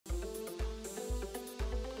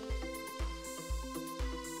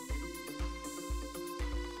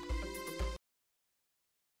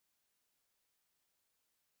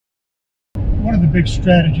the big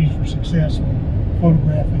strategies for success in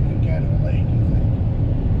photographing at Caddo Lake, you think?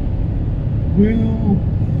 Well,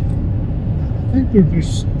 I think they're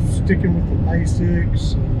just sticking with the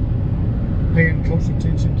basics, paying close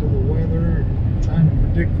attention to the weather, trying to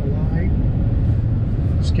predict the light,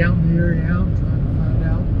 scouting the area out, trying to find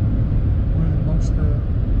out where the most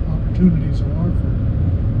opportunities are for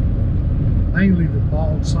mainly the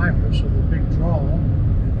bald cypress, or the big draw.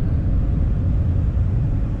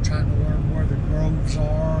 Trying to learn where the groves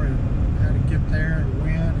are and how to get there and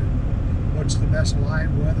when, and what's the best light,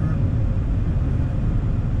 weather, and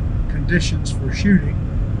conditions for shooting.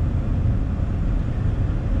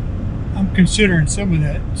 I'm considering some of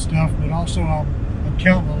that stuff, but also I'm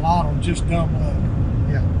counting a lot on just dumb luck.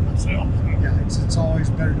 Yeah, myself. Yeah, it's always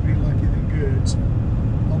better to be lucky than good. So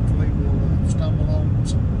hopefully we'll stumble on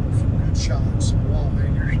some good shots, some wall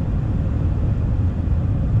hangers.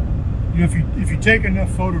 You know, if you take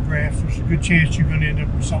enough photographs, there's a good chance you're going to end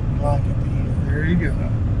up with something you like at the end. There you go.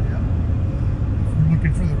 Yeah. If we're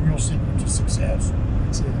looking for the real secret to success,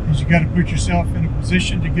 that's it. Is you got to put yourself in a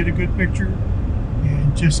position to get a good picture,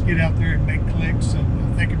 and just get out there and make clicks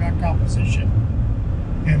and think about composition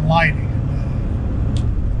and lighting,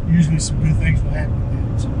 and usually some good things will happen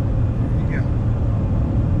then. So there you go.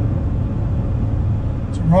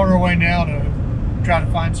 So we're on our way now to try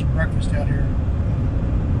to find some breakfast out here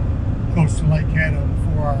close to Lake Caddo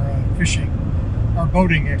before our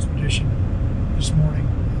boating expedition this morning.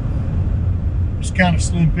 It's kind of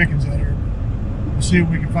slim pickings out here, but we'll see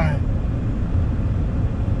what we can find.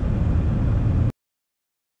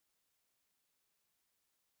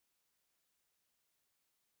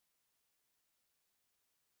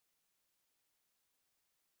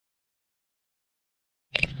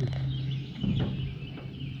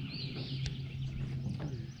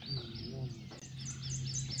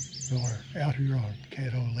 We're out here on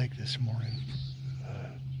Caddo Lake this morning.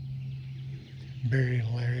 Barry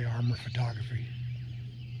and Larry Armor Photography,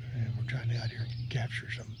 and we're trying to out here capture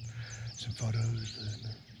some photos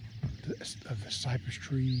of the cypress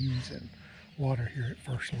trees and water here at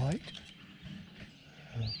first light.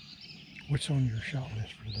 What's on your shot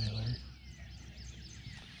list for today, Larry?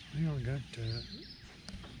 Well, I got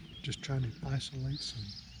just trying to isolate some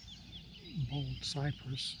bold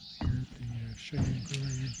cypress here at the Shade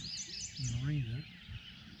Grade Marina.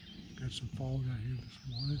 Got some fog out here this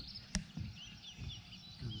morning,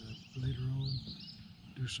 and later on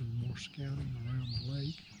do some more scouting around the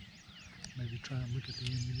lake. Maybe try and look at the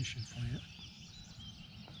ammunition plant.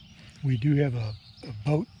 We do have a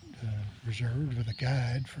boat reserved with a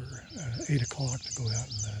guide for 8 o'clock to go out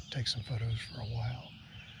and take some photos for a while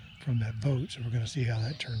from that boat, so we're going to see how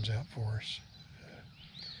that turns out for us.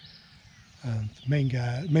 The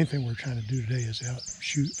main thing we're trying to do today is out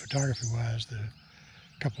shoot photography-wise the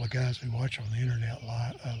couple of guys we watch on the internet a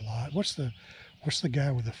lot. What's the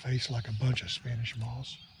guy with a face like a bunch of Spanish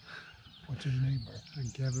moss? What's his name?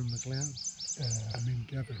 Gavin McLeod.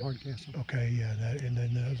 Gavin Hardcastle. Okay, yeah, and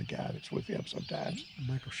then the other guy that's with him sometimes.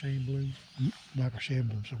 Michael Shanebloom. Michael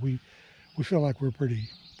Shanebloom. So we feel like we're pretty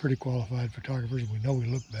qualified photographers. We know we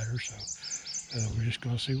look better, so we're just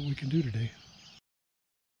going to see what we can do today.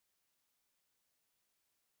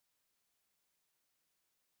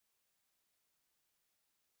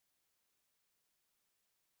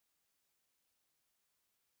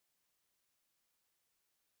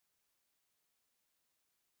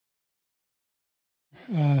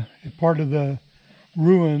 Part of the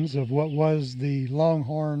ruins of what was the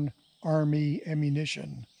Longhorn Army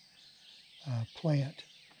Ammunition Plant,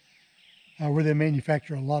 where they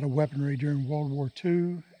manufactured a lot of weaponry during World War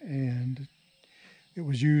II, and it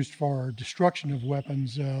was used for destruction of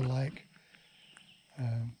weapons like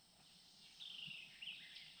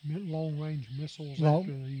long-range missiles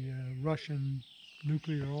after the Russian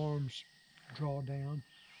nuclear arms drawdown.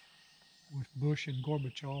 With Bush and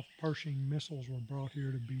Gorbachev, Pershing missiles were brought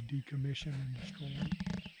here to be decommissioned and destroyed.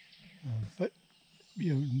 But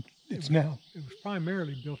you know, it was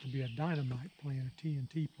primarily built to be a dynamite plant, a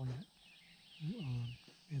TNT plant,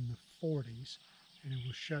 in the 40s, and it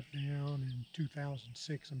was shut down in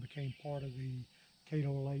 2006 and became part of the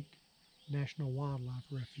Caddo Lake National Wildlife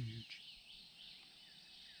Refuge.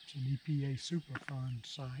 It's an EPA Superfund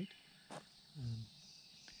site.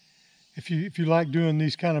 If you like doing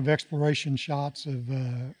these kind of exploration shots of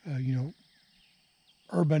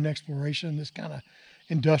urban exploration, this kind of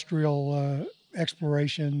industrial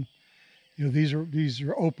exploration, these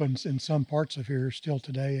are open in some parts of here still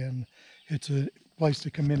today, and it's a place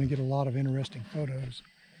to come in and get a lot of interesting photos.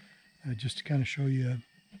 Just to kind of show you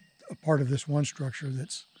a part of this one structure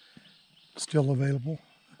that's still available.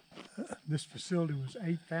 This facility was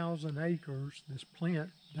 8,000 acres. This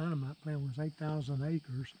plant, dynamite plant, was 8,000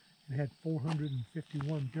 acres. It had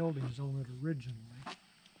 451 buildings on it originally.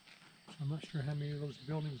 So I'm not sure how many of those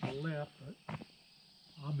buildings are left, but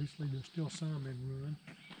obviously there's still some in ruin.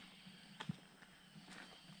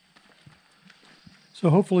 So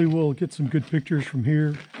hopefully we'll get some good pictures from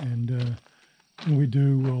here, and when we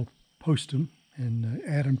do, we'll post them and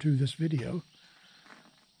add them to this video.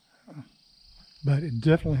 But it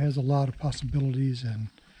definitely has a lot of possibilities, and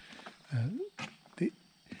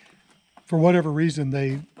for whatever reason,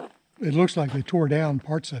 it looks like they tore down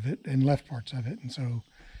parts of it and left parts of it, and so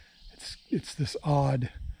it's this odd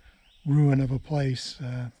ruin of a place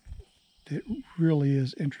that really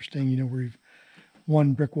is interesting. You know, where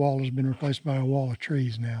one brick wall has been replaced by a wall of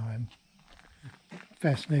trees now, and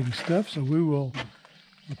fascinating stuff. So we will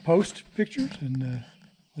post pictures and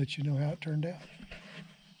let you know how it turned out.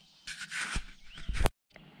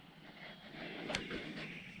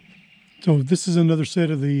 So this is another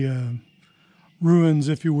set of the ruins,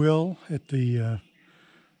 if you will, at the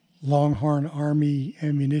Longhorn Army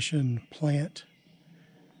Ammunition Plant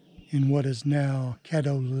in what is now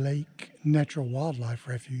Caddo Lake Natural Wildlife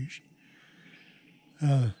Refuge.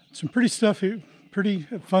 Some pretty stuff here, pretty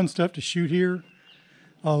fun stuff to shoot here.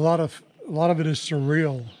 A lot of it is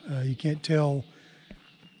surreal. You can't tell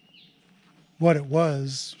what it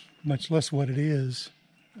was, much less what it is.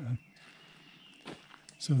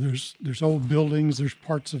 So there's old buildings, there's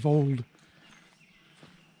parts of old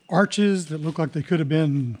arches that look like they could have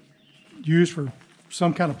been used for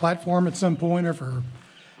some kind of platform at some point, or for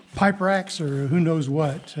pipe racks, or who knows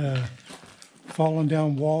what. Falling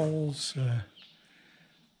down walls,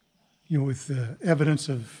 you know, with evidence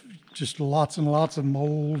of just lots and lots of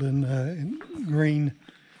mold and green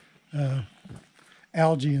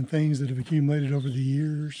algae and things that have accumulated over the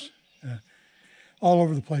years. All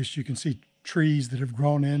over the place you can see trees that have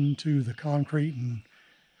grown into the concrete and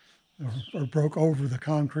or broke over the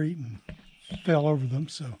concrete and fell over them.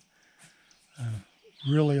 So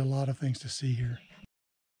really a lot of things to see here.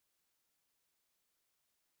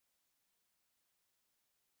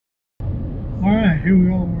 All right, here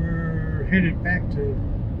we are. We're headed back to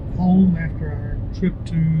home after our trip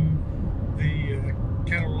to the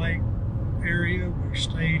Caddo Lake area. We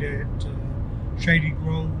stayed at Shady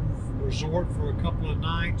Grove Resort for a couple of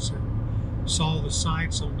nights and saw the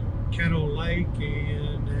sights on the Caddo Lake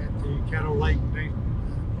and at the Caddo Lake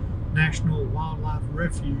National Wildlife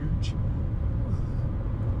Refuge.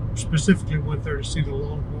 Specifically went there to see the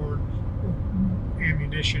Longhorn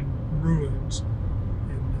Ammunition ruins,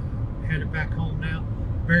 and headed back home now.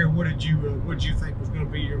 Barry, what did you think was going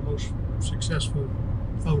to be your most successful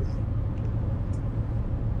photo?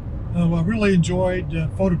 Well, I really enjoyed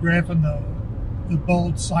photographing the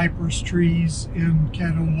bald cypress trees in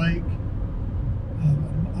Caddo Lake.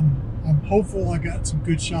 I'm hopeful I got some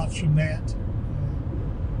good shots from that.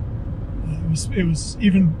 It was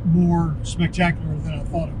even more spectacular than I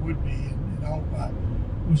thought it would be, and I hope I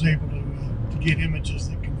was able to get images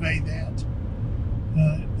that convey that.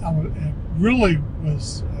 I really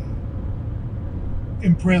was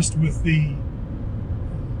impressed with the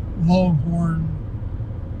Longhorn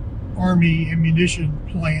Army Ammunition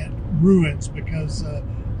Plant ruins, because I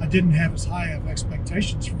didn't have as high of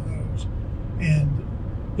expectations for those, and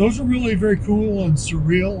those are really very cool and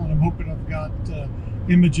surreal, and I'm hoping I've got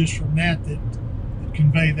images from that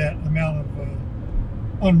convey that amount of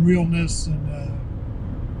unrealness and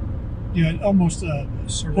you know, almost a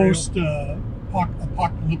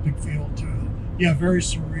post-apocalyptic feel to it. Yeah, very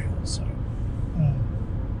surreal. So,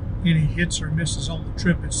 any hits or misses on the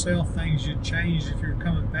trip itself? Things you'd change if you're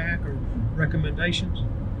coming back, or recommendations?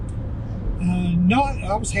 No,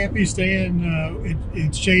 I was happy staying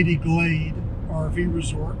in Shady Glade RV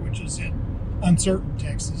Resort, which is in Uncertain,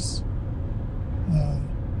 Texas.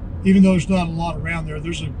 Even though there's not a lot around there,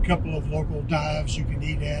 there's a couple of local dives you can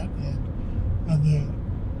eat at, and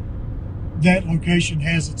that location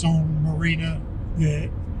has its own marina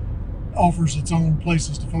that offers its own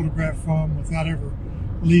places to photograph from without ever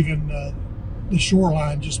leaving the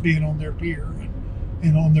shoreline, just being on their pier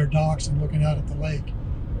and on their docks and looking out at the lake.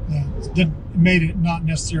 It made it not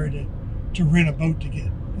necessary to rent a boat to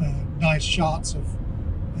get nice shots of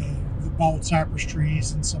the bald cypress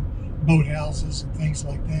trees and some boathouses and things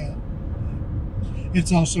like that.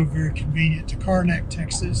 It's also very convenient to Karnak,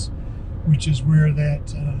 Texas, which is where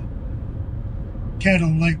that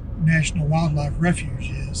Caddo Lake National Wildlife Refuge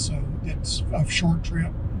is. So it's a short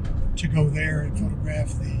trip to go there and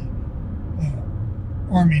photograph the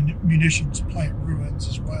Army Munitions Plant ruins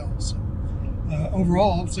as well. So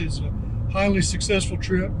overall, I'd say it's a highly successful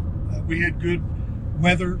trip. We had good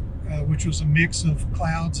weather which was a mix of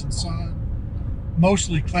clouds and sun.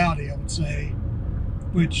 Mostly cloudy, I would say,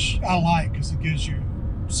 which I like because it gives you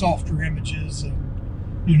softer images and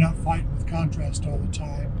you're not fighting with contrast all the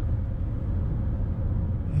time.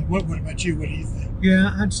 What about you? What do you think?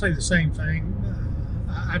 Yeah, I'd say the same thing.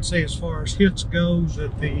 I'd say as far as hits goes,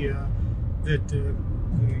 that the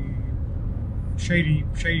Shady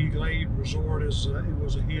Glade Resort it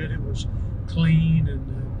was a hit. It was clean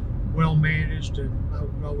and well managed, and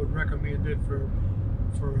I would recommend it for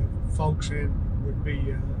folks, and would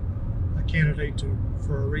be a candidate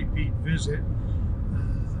for a repeat visit.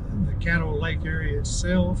 The Caddo Lake area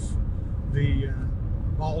itself, the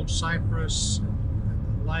bald cypress,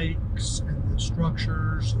 and the lakes, and the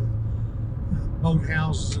structures,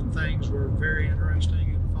 boathouses and things were very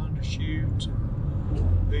interesting and fun to shoot.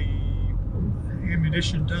 The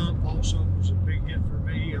ammunition dump also was a big hit for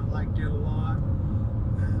me. I liked it a lot.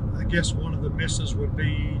 I guess one of the misses would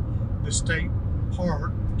be the state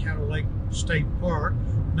park, the Caddo Lake State Park.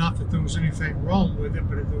 Not that there was anything wrong with it,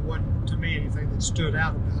 but there wasn't, to me, anything that stood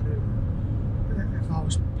out about it. If I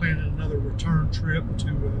was planning another return trip to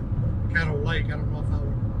Caddo Lake, I don't know if I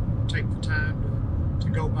would take the time to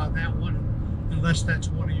go by that one, unless that's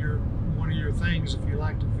one of your things. If you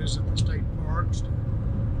like to visit the state parks,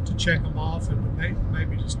 to check them off, and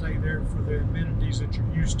maybe to stay there for the amenities that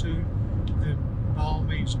you're used to, then by all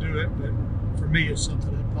means do it. But for me, it's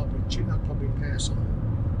something I'd probably pass on.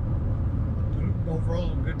 But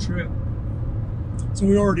overall, good trip. So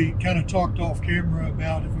we already kind of talked off camera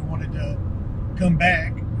about if we wanted to come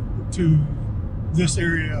back to this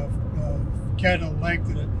area of Caddo Lake,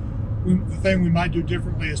 that the thing we might do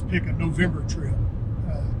differently is pick a November trip,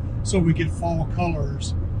 so we get fall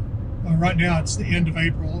colors. Right now it's the end of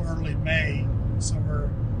April, early May, so we're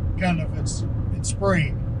kind of in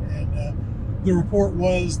spring, and the report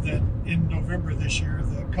was that in November this year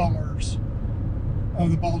the colors of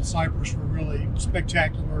the bald cypress were really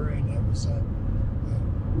spectacular, and it was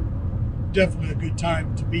definitely a good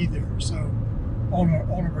time to be there. So on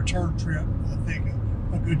a return trip, I think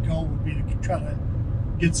a good goal would be to try to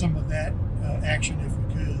get some of that action if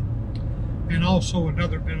we could. And also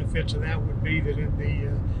another benefit to that would be that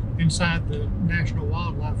inside the National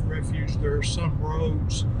Wildlife Refuge, there are some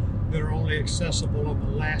roads that are only accessible in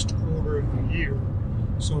the last quarter of the year.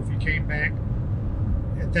 So if you came back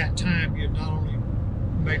at that time, you'd not only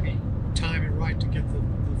maybe time it right to get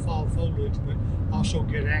the fall foliage, but also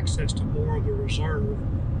get access to more of the reserve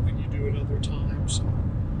than you do at other times. So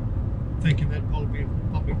I'm thinking that'd probably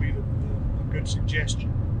be a good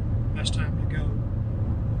suggestion. Best time to go.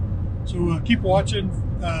 So keep watching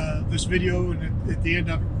this video, and at the end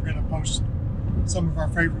of it, we're going to post some of our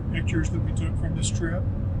favorite pictures that we took from this trip,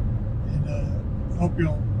 and I hope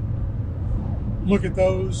you'll look at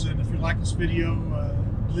those. And if you like this video,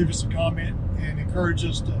 leave us a comment and encourage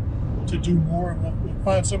us to do more, and we'll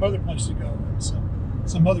find some other place to go and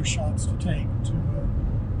some other shots to take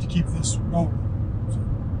to keep this rolling.